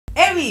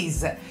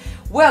Aries.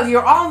 Well,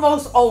 you're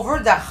almost over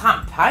the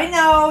hump. I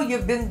know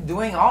you've been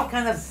doing all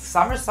kind of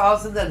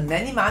somersaults in the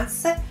many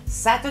months.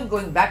 Saturn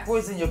going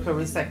backwards in your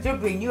career sector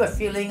bring you a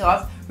feeling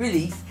of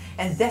relief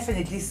and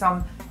definitely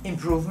some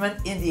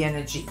improvement in the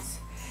energies.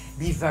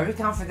 Be very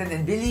confident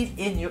and believe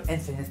in your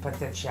infinite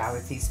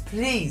potentialities.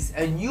 Please,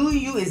 a new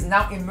you is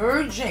now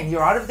emerging.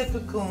 You're out of the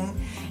cocoon.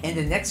 In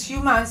the next few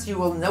months, you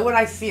will know what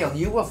I feel.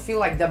 You will feel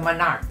like the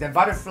monarch, the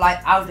butterfly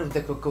out of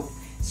the cocoon.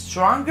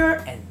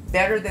 Stronger and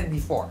better than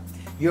before.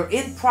 You're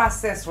in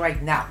process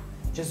right now.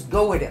 Just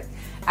go with it.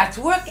 At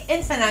work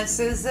and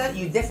finances,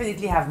 you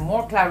definitely have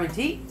more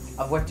clarity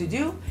of what to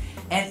do.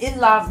 And in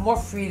love, more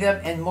freedom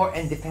and more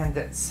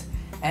independence.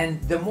 And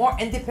the more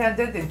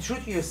independent and true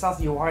to yourself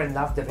you are in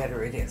love, the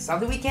better it is. On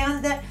the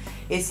weekend,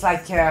 it's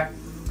like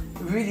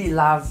really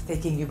love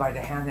taking you by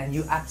the hand and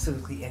you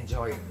absolutely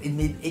enjoy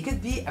it. It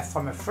could be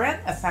from a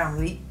friend, a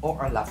family,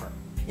 or a lover.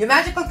 Your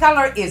magical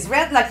color is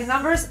red, lucky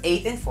numbers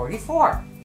 8 and 44.